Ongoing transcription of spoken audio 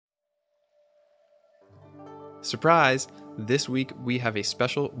Surprise! This week we have a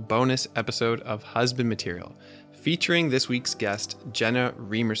special bonus episode of Husband Material featuring this week's guest, Jenna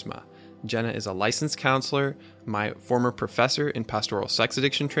Riemersma. Jenna is a licensed counselor, my former professor in pastoral sex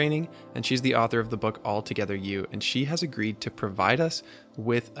addiction training, and she's the author of the book Altogether You, and she has agreed to provide us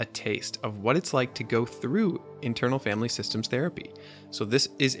with a taste of what it's like to go through internal family systems therapy. So this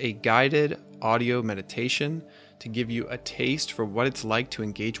is a guided audio meditation to give you a taste for what it's like to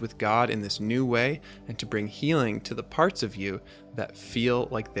engage with God in this new way and to bring healing to the parts of you that feel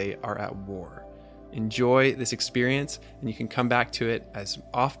like they are at war. Enjoy this experience, and you can come back to it as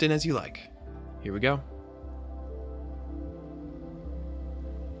often as you like. Here we go.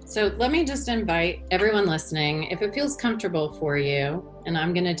 So let me just invite everyone listening, if it feels comfortable for you, and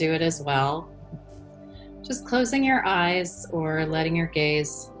I'm going to do it as well, just closing your eyes or letting your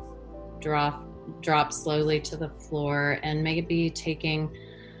gaze drop slowly to the floor, and maybe taking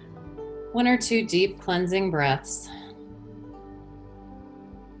 1 or 2 deep cleansing breaths.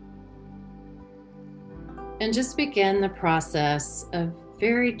 And just begin the process of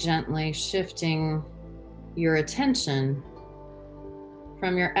very gently shifting your attention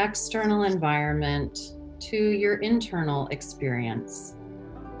from your external environment to your internal experience.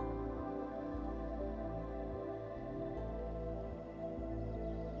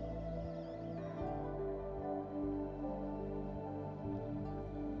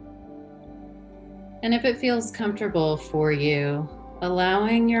 And if it feels comfortable for you,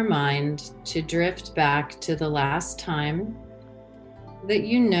 allowing your mind to drift back to the last time that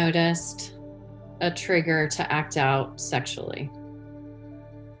you noticed a trigger to act out sexually.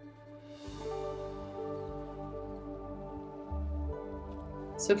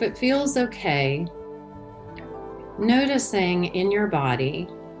 So if it feels okay, noticing in your body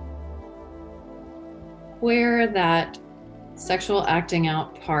where that sexual acting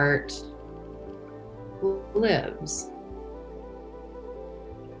out part lives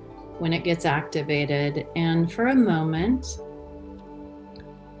when it gets activated, and for a moment,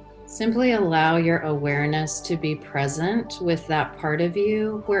 simply allow your awareness to be present with that part of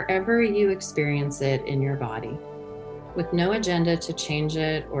you wherever you experience it in your body, with no agenda to change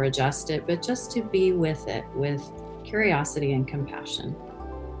it or adjust it, but just to be with it with curiosity and compassion.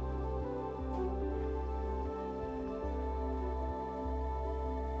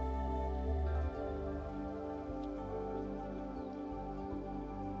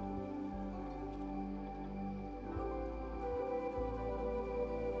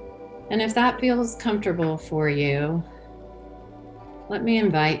 And if that feels comfortable for you, let me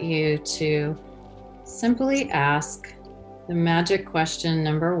invite you to simply ask the magic question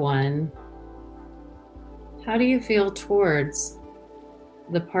number 1. How do you feel towards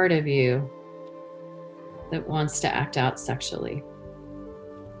the part of you that wants to act out sexually?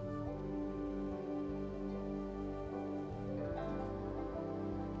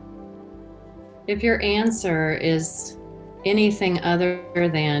 If your answer is anything other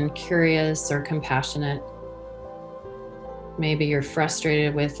than curious or compassionate, maybe you're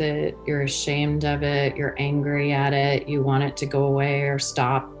frustrated with it, you're ashamed of it, you're angry at it, you want it to go away or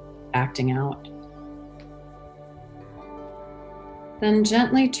stop acting out, then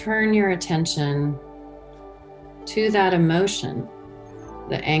gently turn your attention to that emotion,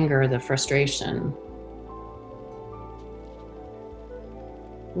 the anger, the frustration.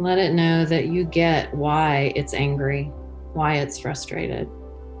 Let it know that you get why it's angry, why it's frustrated.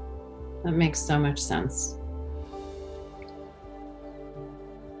 That makes so much sense.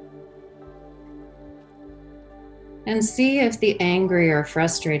 And see if the angry or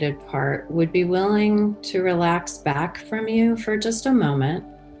frustrated part would be willing to relax back from you for just a moment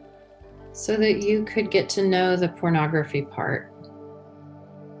so that you could get to know the pornography part.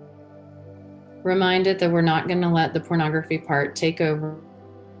 Reminded that we're not going to let the pornography part take over,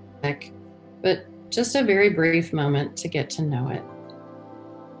 but just a very brief moment to get to know it.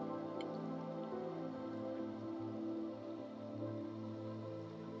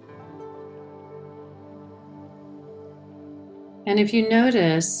 And if you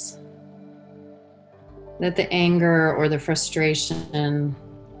notice that the anger or the frustration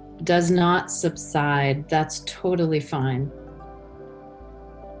does not subside, that's totally fine.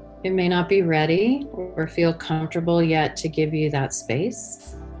 It may not be ready or feel comfortable yet to give you that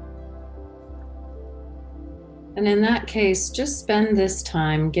space. And in that case, just spend this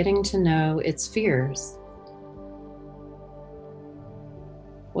time getting to know its fears.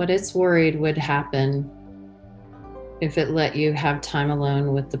 What it's worried would happen if it let you have time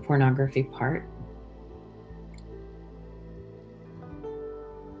alone with the pornography part.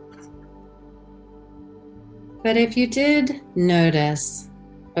 But if you did notice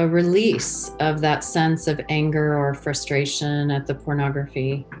a release of that sense of anger or frustration at the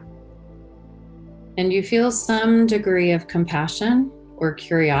pornography. And you feel some degree of compassion or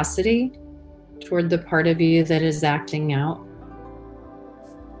curiosity toward the part of you that is acting out.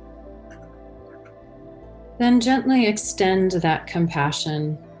 Then gently extend that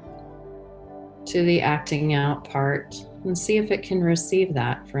compassion to the acting out part and see if it can receive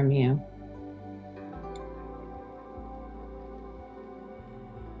that from you.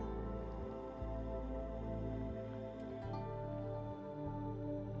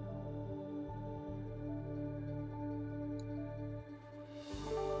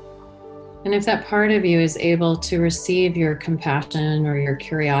 And if that part of you is able to receive your compassion or your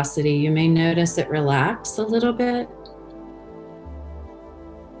curiosity, you may notice it relax a little bit.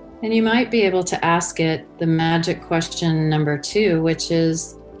 And you might be able to ask it the magic question number 2, which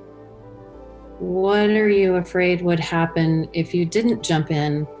is, what are you afraid would happen if you didn't jump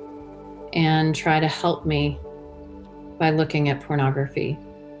in and try to help me by looking at pornography?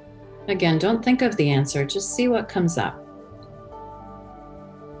 Again, don't think of the answer, just see what comes up.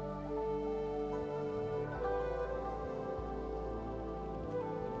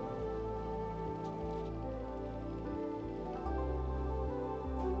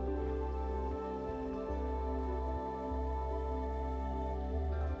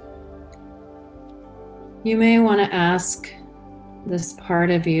 You may want to ask this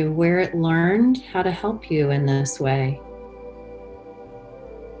part of you where it learned how to help you in this way.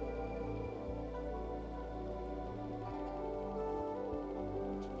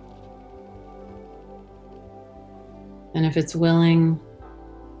 And if it's willing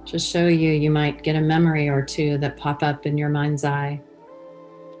to show you, you might get a memory or two that pop up in your mind's eye.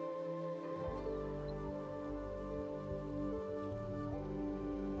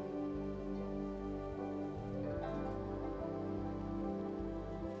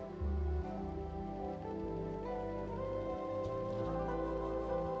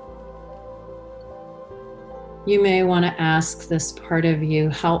 You may want to ask this part of you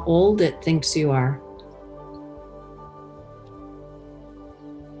how old it thinks you are.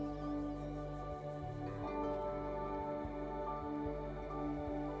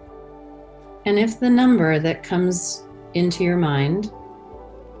 And if the number that comes into your mind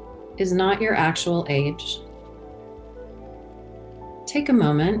is not your actual age, take a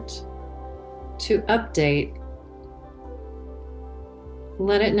moment to update.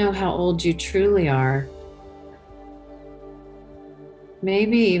 Let it know how old you truly are.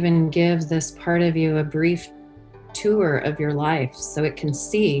 Maybe even give this part of you a brief tour of your life so it can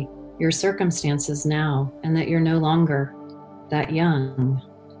see your circumstances now and that you're no longer that young.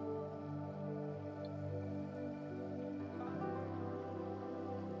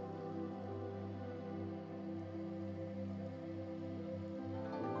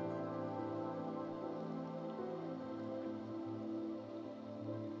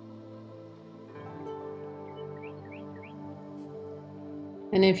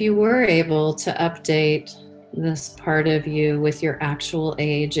 And if you were able to update this part of you with your actual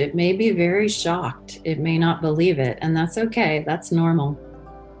age, it may be very shocked. It may not believe it, and that's okay. That's normal.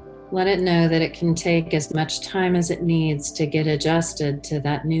 Let it know that it can take as much time as it needs to get adjusted to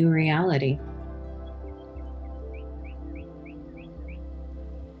that new reality.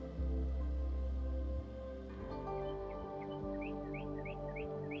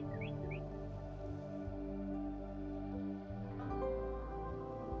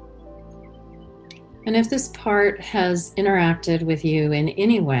 And if this part has interacted with you in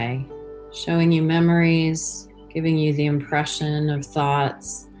any way, showing you memories, giving you the impression of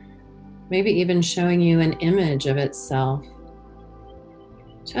thoughts, maybe even showing you an image of itself,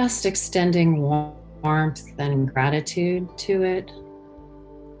 just extending warmth and gratitude to it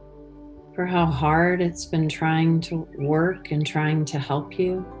for how hard it's been trying to work and trying to help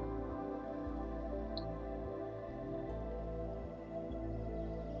you.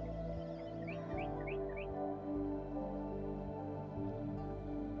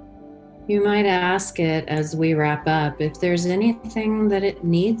 You might ask it as we wrap up if there's anything that it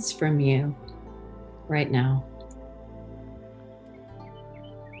needs from you right now.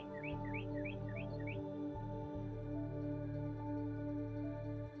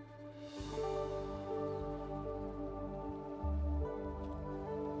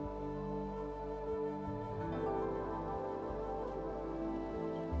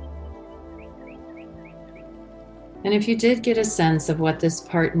 And if you did get a sense of what this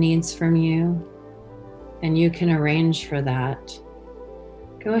part needs from you, and you can arrange for that,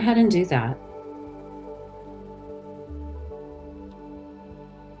 go ahead and do that.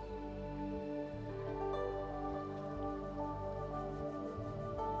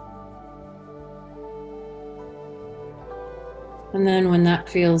 And then when that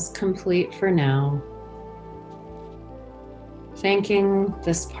feels complete for now, thanking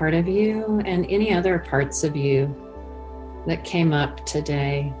this part of you and any other parts of you that came up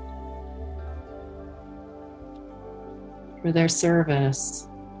today for their service,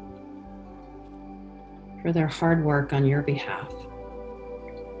 for their hard work on your behalf.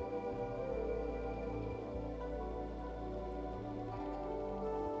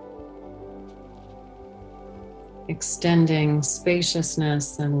 Extending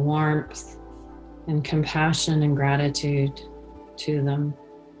spaciousness and warmth and compassion and gratitude to them.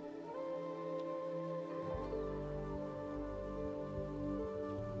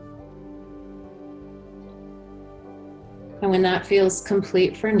 And when that feels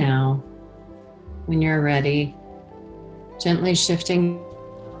complete for now, when you're ready, gently shifting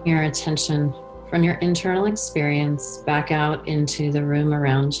your attention from your internal experience back out into the room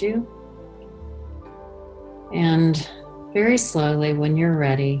around you. And very slowly, when you're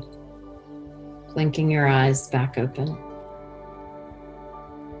ready, blinking your eyes back open.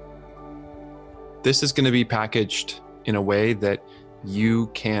 This is going to be packaged in a way that you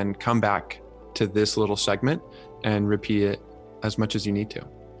can come back to this little segment and repeat it as much as you need to.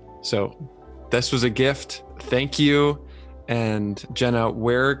 So this was a gift. Thank you. And Jenna,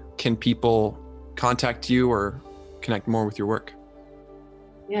 where can people contact you or connect more with your work?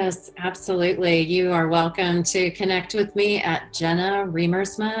 Yes, absolutely. You are welcome to connect with me at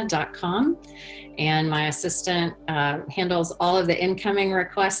jennariemersma.com. And my assistant handles all of the incoming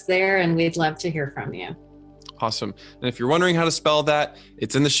requests there, and we'd love to hear from you. Awesome. And if you're wondering how to spell that,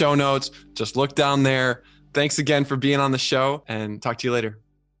 it's in the show notes. Just look down there. Thanks again for being on the show, and talk to you later.